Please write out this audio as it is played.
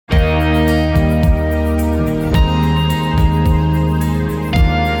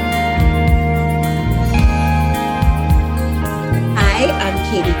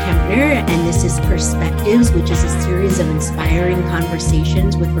Perspectives, which is a series of inspiring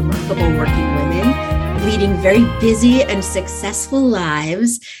conversations with remarkable working women leading very busy and successful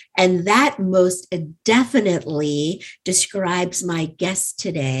lives. And that most definitely describes my guest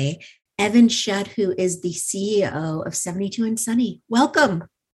today, Evan Schutt, who is the CEO of 72andSunny. Welcome.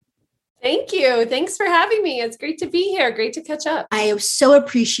 Thank you. Thanks for having me. It's great to be here. Great to catch up. I so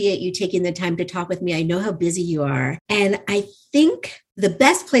appreciate you taking the time to talk with me. I know how busy you are. And I think the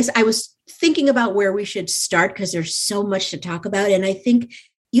best place, I was thinking about where we should start because there's so much to talk about. And I think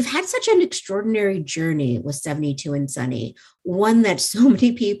you've had such an extraordinary journey with 72andSunny, one that so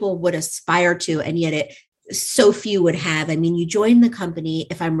many people would aspire to, and yet so few would have. I mean, you joined the company,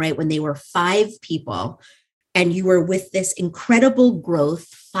 if I'm right, when they were 5 people. And you were with this incredible growth,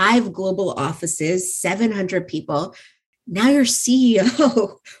 5 global offices, 700 people. Now you're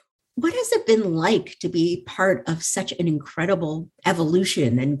CEO. What has it been like to be part of such an incredible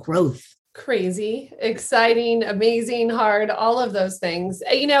evolution and growth? Crazy, exciting, amazing, hard, all of those things.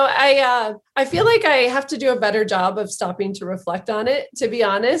 I feel like I have to do a better job of stopping to reflect on it, to be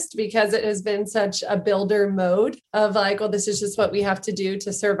honest, because it has been such a builder mode of like, well, this is just what we have to do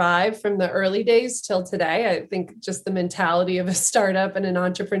to survive from the early days till today. I think just the mentality of a startup and an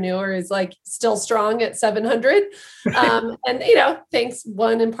entrepreneur is like still strong at 700. Thanks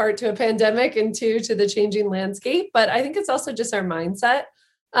one in part to a pandemic and 2 to the changing landscape. But I think it's also just our mindset.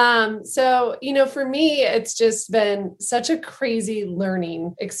 For me, it's just been such a crazy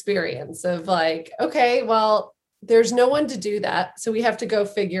learning experience of like, okay, well, there's no one to do that. So we have to go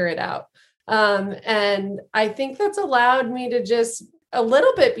figure it out. And I think that's allowed me to just a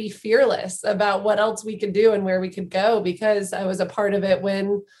little bit be fearless about what else we could do and where we could go, because I was a part of it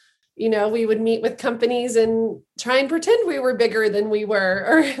when we would meet with companies and try and pretend we were bigger than we were,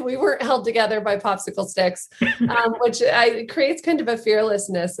 or we weren't held together by popsicle sticks, which creates kind of a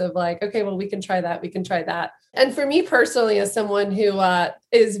fearlessness of like, okay, well, we can try that. We can try that. And for me personally, as someone who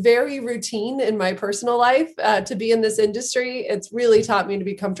is very routine in my personal life, to be in this industry, it's really taught me to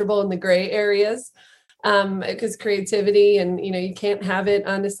be comfortable in the gray areas. Because creativity and, you can't have it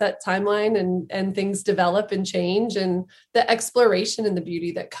on a set timeline and things develop and change, and the exploration and the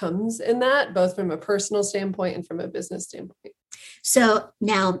beauty that comes in that, both from a personal standpoint and from a business standpoint. So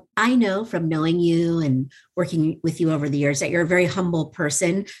now I know from knowing you and working with you over the years that you're a very humble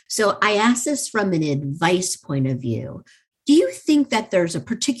person. So I ask this from an advice point of view. Do you think that there's a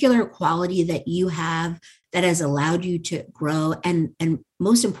particular quality that you have that has allowed you to grow and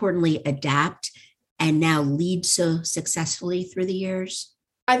most importantly, adapt and now lead so successfully through the years?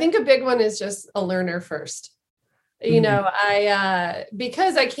 I think a big one is just a learner first. I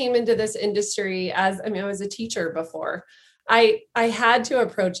because I came into this industry I was a teacher before. I had to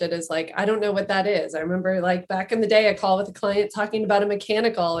approach it as like, I don't know what that is. I remember like back in the day, a call with a client talking about a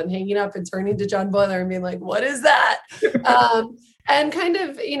mechanical and hanging up and turning to John Boiler and being like, what is that? And kind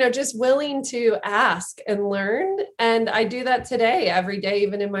of, just willing to ask and learn. And I do that today, every day,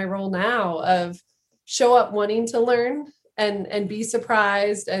 even in my role now, of show up wanting to learn and be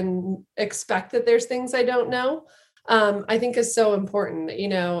surprised and expect that there's things I don't know, I think is so important.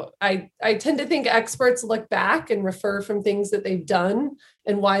 I tend to think experts look back and refer from things that they've done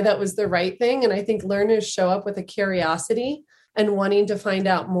and why that was the right thing. And I think learners show up with a curiosity and wanting to find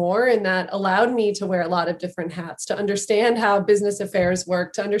out more. And that allowed me to wear a lot of different hats, to understand how business affairs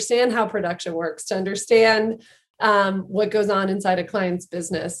work, to understand how production works, to understand what goes on inside a client's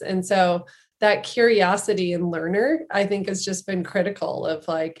business. And so that curiosity and learner, I think, has just been critical of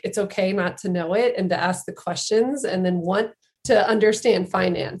like, it's okay not to know it and to ask the questions and then want to understand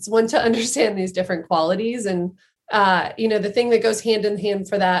finance, want to understand these different qualities. And, the thing that goes hand in hand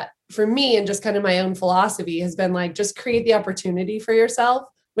for that, for me, and just kind of my own philosophy has been like, just create the opportunity for yourself,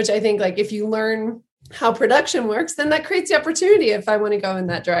 which I think like if you learn how production works, then that creates the opportunity. If I want to go in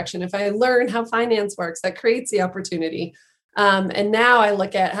that direction, if I learn how finance works, that creates the opportunity. And now I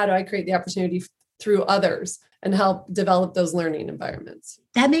look at how do I create the opportunity through others and help develop those learning environments.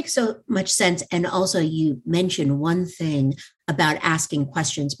 That makes so much sense. And also you mentioned one thing about asking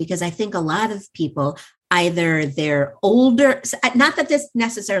questions, because I think a lot of people, either they're older, not that this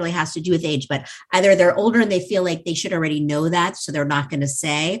necessarily has to do with age, but either they're older and they feel like they should already know that, so they're not going to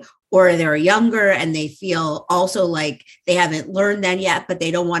say, or they're younger and they feel also like they haven't learned that yet, but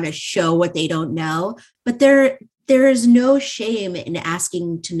they don't want to show what they don't know. But there is no shame in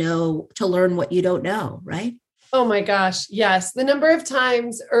asking to learn what you don't know, right? Oh my gosh. Yes. The number of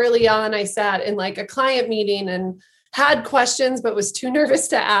times early on, I sat in like a client meeting and had questions, but was too nervous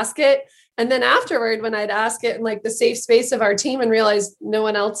to ask it. And then afterward, when I'd ask it in like the safe space of our team and realized no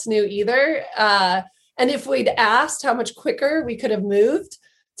one else knew either. And if we'd asked, how much quicker we could have moved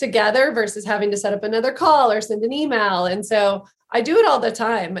together versus having to set up another call or send an email. And so I do it all the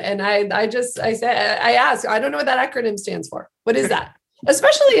time. And I ask, I don't know what that acronym stands for. What is that?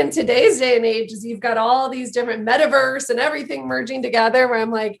 Especially in today's day and age, as you've got all these different metaverse and everything merging together, where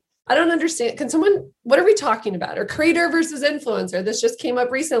I'm like, I don't understand. What are we talking about? Or creator versus influencer? This just came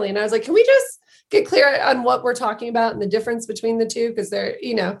up recently. And I was like, can we just get clear on what we're talking about and the difference between the two? Because they're,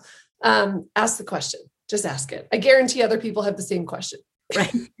 ask the question, just ask it. I guarantee other people have the same question.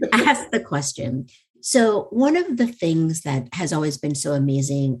 Right. Ask the question. So one of the things that has always been so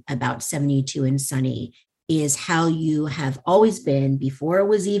amazing about 72andSunny is how you have always been, before it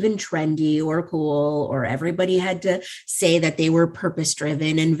was even trendy or cool, or everybody had to say that they were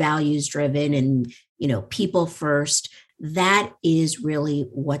purpose-driven and values-driven and, people first. That is really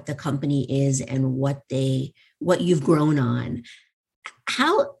what the company is and what you've grown on.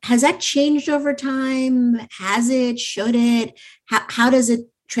 How has that changed over time? Has it? Should it? How does it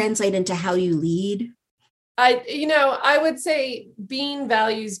translate into how you lead? I would say being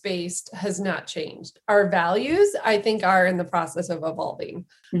values-based has not changed. Our values, I think, are in the process of evolving.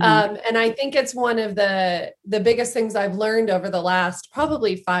 Mm-hmm. And I think it's one of the biggest things I've learned over the last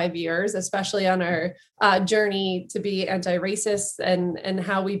probably 5 years, especially on our journey to be anti-racist and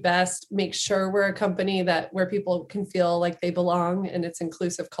how we best make sure we're a company where people can feel like they belong and it's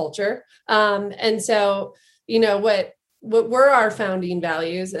inclusive culture. And so, what were our founding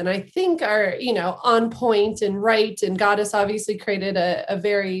values, and I think are, on point and right. And Goddess obviously created a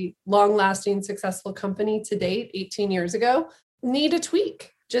very long-lasting, successful company to date, 18 years ago, need a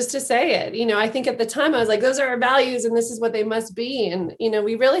tweak, just to say it. I think at the time I was like, those are our values and this is what they must be. And,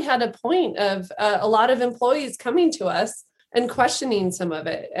 we really had a point of a lot of employees coming to us and questioning some of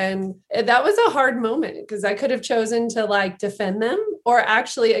it. And that was a hard moment because I could have chosen to defend them or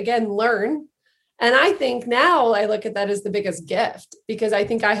actually, again, learn. And I think now I look at that as the biggest gift, because I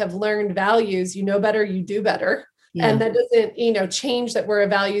think I have learned values. You know better, you do better. Yeah. And that doesn't, change that we're a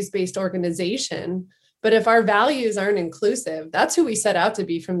values-based organization. But if our values aren't inclusive, that's who we set out to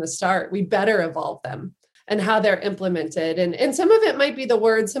be from the start. We better evolve them and how they're implemented. And some of it might be the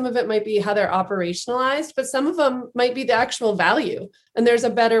words, some of it might be how they're operationalized, but some of them might be the actual value. And there's a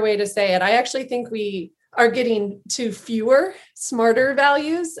better way to say it. I actually think we are getting to fewer, smarter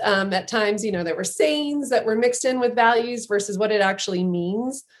values. At times, there were sayings that were mixed in with values versus what it actually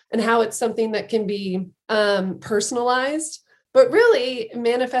means and how it's something that can be personalized, but really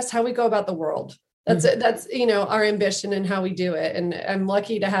manifest how we go about the world. That's our ambition and how we do it. And I'm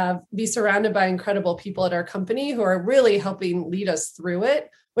lucky to be surrounded by incredible people at our company who are really helping lead us through it,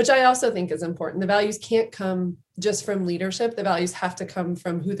 which I also think is important. The values can't come just from leadership. The values have to come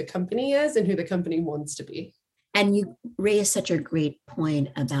from who the company is and who the company wants to be. And you raise such a great point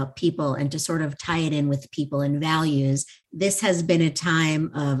about people, and to sort of tie it in with people and values. This has been a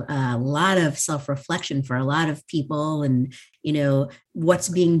time of a lot of self-reflection for a lot of people, and, what's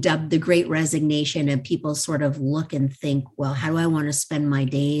being dubbed the Great Resignation, and people sort of look and think, well, how do I want to spend my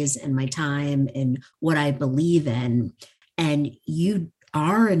days and my time and what I believe in? And you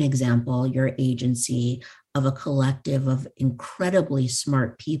are an example, your agency, of a collective of incredibly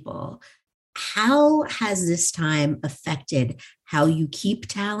smart people. How has this time affected how you keep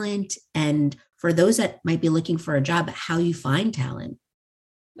talent? And for those that might be looking for a job, how you find talent?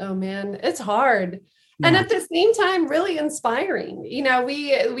 Oh man, it's hard. Yeah. And at the same time, really inspiring.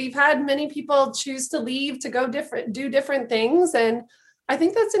 We've had many people choose to leave to go do different things. And I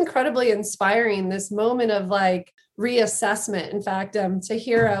think that's incredibly inspiring, this moment of reassessment. In fact, to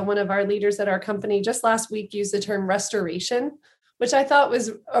hear one of our leaders at our company just last week use the term restoration, which I thought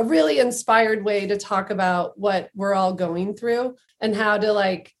was a really inspired way to talk about what we're all going through and how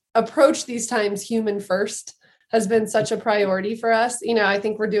to approach these times human first has been such a priority for us. I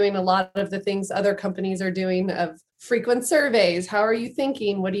think we're doing a lot of the things other companies are doing, of frequent surveys. How are you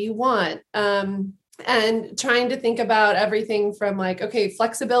thinking? What do you want? And trying to think about everything from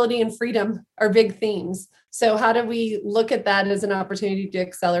flexibility and freedom are big themes. So how do we look at that as an opportunity to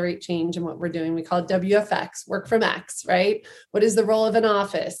accelerate change in what we're doing? We call it WFX, work from X, right? What is the role of an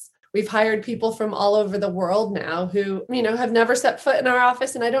office? We've hired people from all over the world now who, have never set foot in our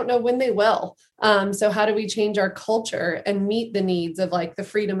office, and I don't know when they will. So how do we change our culture and meet the needs of the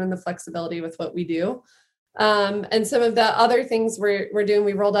freedom and the flexibility with what we do? And some of the other things we're doing,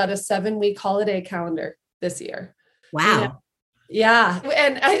 we rolled out a 7-week holiday calendar this year. Wow. Yeah.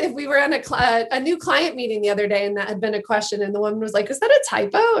 And we were on a new client meeting the other day, and that had been a question. And the woman was like, is that a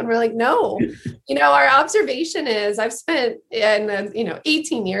typo? And we're like, no, our observation is I've spent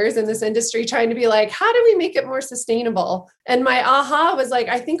 18 years in this industry trying to be like, how do we make it more sustainable? And my aha was like,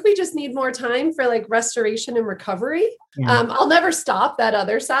 I think we just need more time for like restoration and recovery. Yeah. I'll never stop that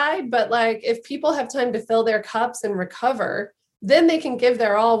other side, but like if people have time to fill their cups and recover, then they can give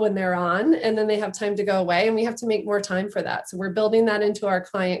their all when they're on, and then they have time to go away, and we have to make more time for that. So we're building that into our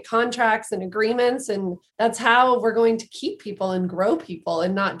client contracts and agreements. And that's how we're going to keep people and grow people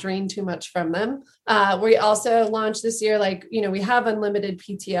and not drain too much from them. We also launched this year, we have unlimited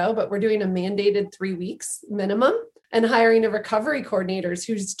PTO, but we're doing a mandated 3 weeks minimum, and hiring a recovery coordinators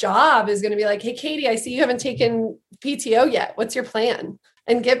whose job is going to be like, hey, Katie, I see you haven't taken PTO yet. What's your plan?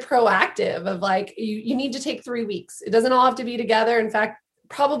 And get proactive of like, you need to take 3 weeks. It doesn't all have to be together. In fact,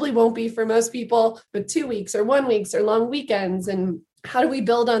 probably won't be for most people, but 2 weeks or 1 week or long weekends. And how do we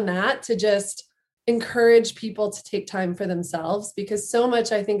build on that to just encourage people to take time for themselves? Because so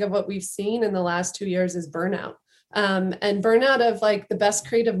much, I think, of what we've seen in the last 2 years is burnout. And burnout of like the best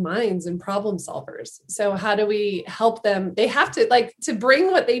creative minds and problem solvers. So how do we help them? They have to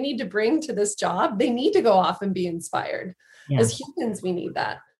bring what they need to bring to this job. They need to go off and be inspired. Yeah. As humans, we need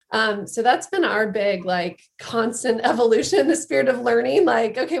that. So that's been our big, constant evolution in the spirit of learning.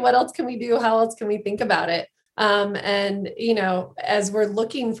 Like, okay, what else can we do? How else can we think about it? As we're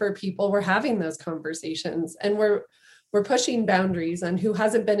looking for people, we're having those conversations, and we're pushing boundaries on who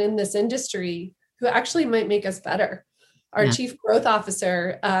hasn't been in this industry, who actually might make us better. Our chief growth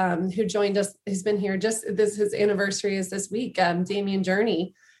officer, who joined us, who's been here his anniversary is this week, Damian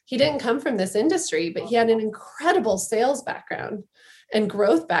Journey. He didn't come from this industry, but he had an incredible sales background and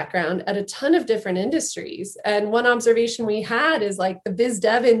growth background at a ton of different industries. And one observation we had is like the biz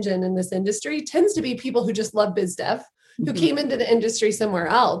dev engine in this industry tends to be people who just love biz dev, who came into the industry somewhere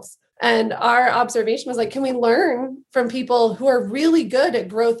else. And our observation was like, can we learn from people who are really good at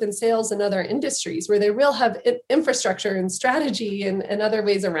growth and sales in other industries where they really have infrastructure and strategy and other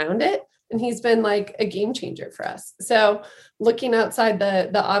ways around it? And he's been like a game changer for us. So looking outside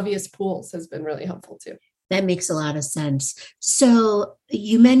the obvious pools has been really helpful too. That makes a lot of sense. So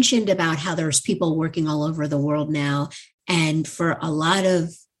you mentioned about how there's people working all over the world now. And for a lot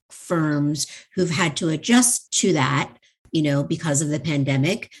of firms who've had to adjust to that, because of the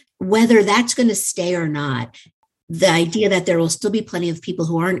pandemic, whether that's going to stay or not, the idea that there will still be plenty of people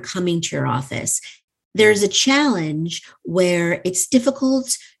who aren't coming to your office, there's a challenge where it's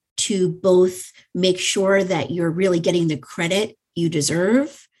difficult to both make sure that you're really getting the credit you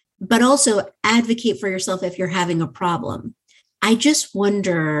deserve, but also advocate for yourself if you're having a problem. I just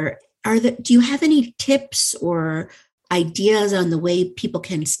wonder, do you have any tips or ideas on the way people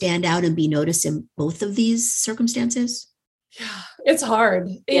can stand out and be noticed in both of these circumstances? Yeah, it's hard.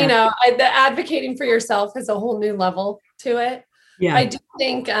 Yeah. The advocating for yourself is a whole new level to it. Yeah. I do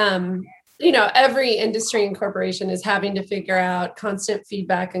think, every industry and corporation is having to figure out constant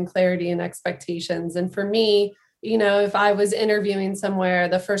feedback and clarity and expectations. And for me, if I was interviewing somewhere,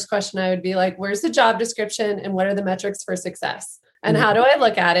 the first question I would be like, where's the job description and what are the metrics for success? And how do I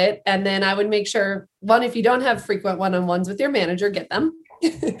look at it? And then I would make sure, one, if you don't have frequent one-on-ones with your manager, get them.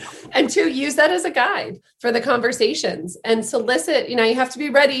 And two, use that as a guide for the conversations and solicit, you have to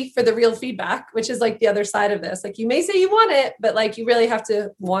be ready for the real feedback, which is like the other side of this. Like you may say you want it, but like you really have to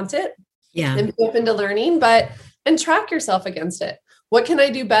want it. Yeah. And be open to learning, and track yourself against it. What can I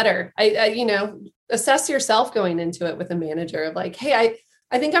do better? Assess yourself going into it with a manager of like, hey,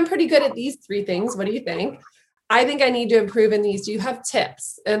 I think I'm pretty good at these 3 things. What do you think? I think I need to improve in these. Do you have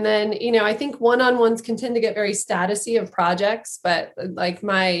tips? And then, I think one-on-ones can tend to get very statusy of projects, but like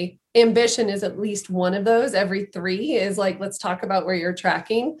my ambition is at least one of those every 3 is like, let's talk about where you're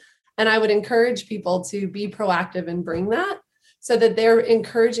tracking. And I would encourage people to be proactive and bring that so that they're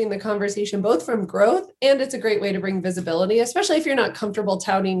encouraging the conversation, both from growth, and it's a great way to bring visibility, especially if you're not comfortable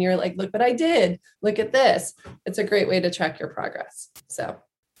touting, you're like, look what I did, look at this. It's a great way to track your progress. So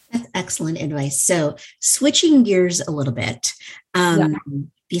that's excellent advice. So switching gears a little bit,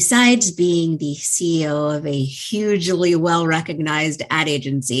 besides being the CEO of a hugely well-recognized ad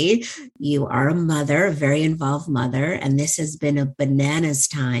agency, you are a mother, a very involved mother, and this has been a bananas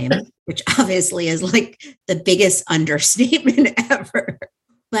time, which obviously is like the biggest understatement ever.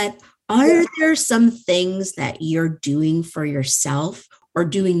 But are there some things that you're doing for yourself or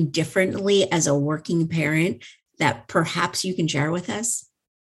doing differently as a working parent that perhaps you can share with us?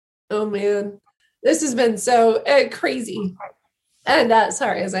 Oh man, this has been so crazy. And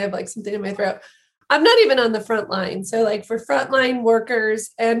sorry, as I have like something in my throat, I'm not even on the front line. So like for frontline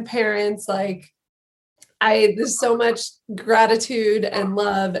workers and parents, like there's so much gratitude and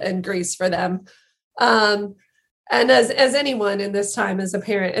love and grace for them. And as anyone in this time as a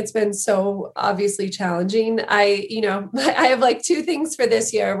parent, it's been so obviously challenging. I have like two things for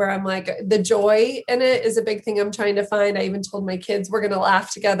this year where I'm like, the joy in it is a big thing I'm trying to find. I even told my kids we're going to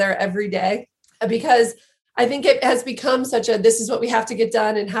laugh together every day, because I think it has become such a, this is what we have to get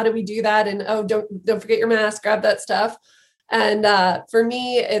done. And how do we do that? And, oh, don't forget your mask, grab that stuff. And for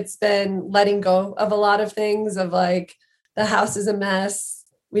me, it's been letting go of a lot of things, of like, the house is a mess.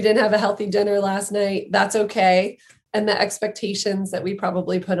 We didn't have a healthy dinner last night. That's okay. And the expectations that we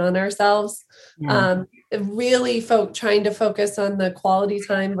probably put on ourselves, really trying to focus on the quality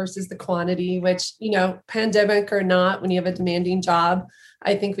time versus the quantity, which, pandemic or not, when you have a demanding job,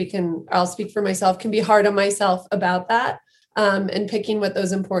 I think I'll speak for myself, can be hard on myself about that, and picking what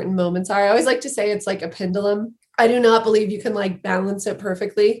those important moments are. I always like to say it's like a pendulum. I do not believe you can like balance it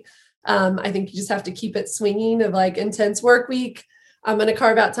perfectly. I think you just have to keep it swinging of like intense work week. I'm going to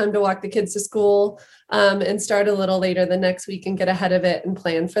carve out time to walk the kids to school, and start a little later the next week and get ahead of it and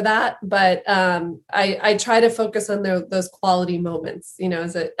plan for that. But I try to focus on those quality moments.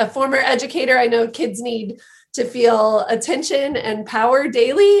 As a former educator, I know kids need to feel attention and power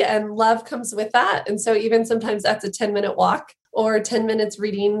daily, and love comes with that. And so even sometimes that's a 10-minute walk or 10 minutes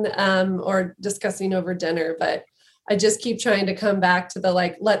reading, or discussing over dinner. But I just keep trying to come back to the,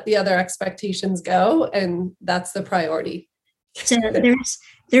 like, let the other expectations go. And that's the priority. So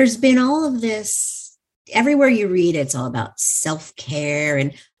there's been all of this, everywhere you read, it's all about self-care.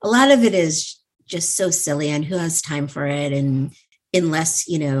 And a lot of it is just so silly, and who has time for it? And unless,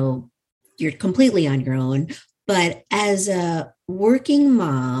 you're completely on your own. But as a working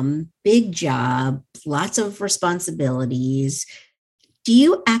mom, big job, lots of responsibilities, do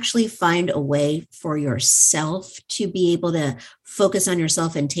you actually find a way for yourself to be able to focus on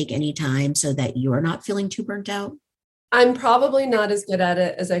yourself and take any time so that you're not feeling too burnt out? I'm probably not as good at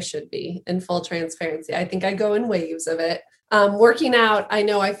it as I should be, in full transparency. I think I go in waves of it. Working out, I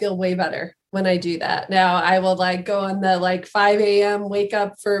know I feel way better when I do that. Now I will like go on the 5 a.m. wake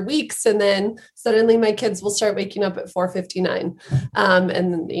up for weeks, and then suddenly my kids will start waking up at 4:59,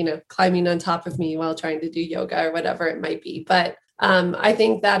 and climbing on top of me while trying to do yoga or whatever it might be. But I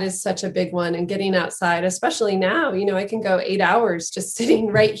think that is such a big one, and getting outside, especially now, I can go 8 hours just sitting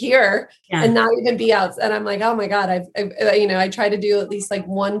right here and not even be out. And I'm like, oh my God, I try to do at least like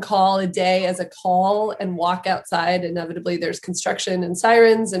one call a day as a call and walk outside. Inevitably there's construction and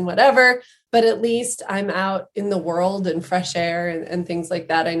sirens and whatever, but at least I'm out in the world and fresh air and things like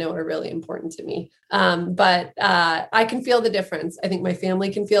that I know are really important to me. But I can feel the difference. I think my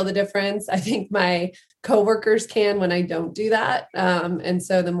family can feel the difference. I think my coworkers can when I don't do that. And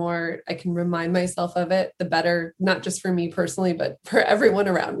so the more I can remind myself of it, the better, not just for me personally, but for everyone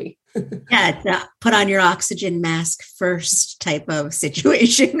around me. Yeah, put on your oxygen mask first type of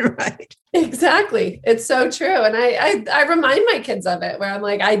situation, right? Exactly. It's so true. And I remind my kids of it, where I'm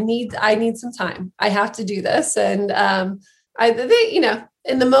like, I need some time. I have to do this. And they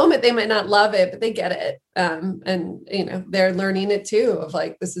in the moment they might not love it, but they get it. And they're learning it too, of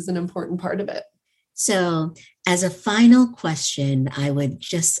like, this is an important part of it. So as a final question, I would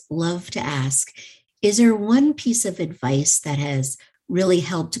just love to ask, is there one piece of advice that has really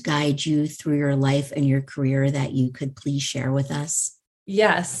helped guide you through your life and your career that you could please share with us?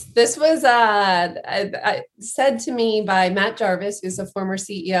 Yes, this was said to me by Matt Jarvis, who's a former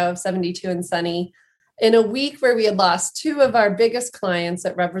CEO of 72andSunny, in a week where we had lost two of our biggest clients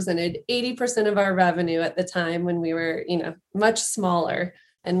that represented 80% of our revenue at the time, when we were, much smaller.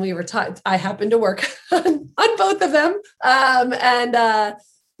 And we were I happened to work on both of them. And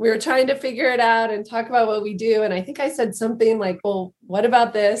we were trying to figure it out and talk about what we do. And I think I said something like, well, what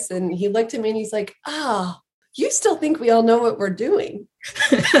about this? And he looked at me and he's like, oh, you still think we all know what we're doing?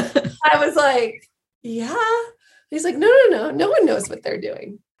 I was like, yeah. He's like, no one knows what they're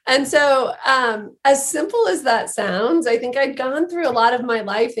doing. And so as simple as that sounds, I think I'd gone through a lot of my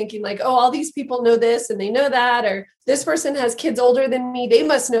life thinking like, oh, all these people know this and they know that, or this person has kids older than me, they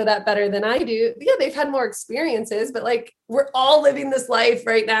must know that better than I do. Yeah, they've had more experiences, but like, we're all living this life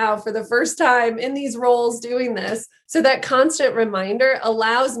right now for the first time in these roles doing this. So that constant reminder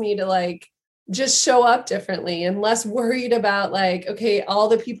allows me to like just show up differently and less worried about like, okay, all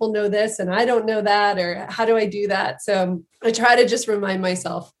the people know this and I don't know that, or how do I do that? So I try to just remind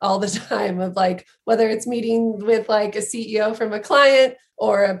myself all the time of like, whether it's meeting with like a CEO from a client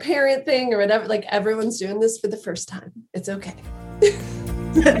or a parent thing or whatever, like everyone's doing this for the first time. It's okay.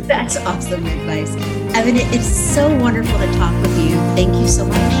 That's awesome advice. Evan, it's so wonderful to talk with you. Thank you so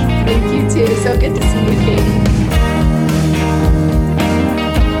much. Thank you too. So good to see you, Katie.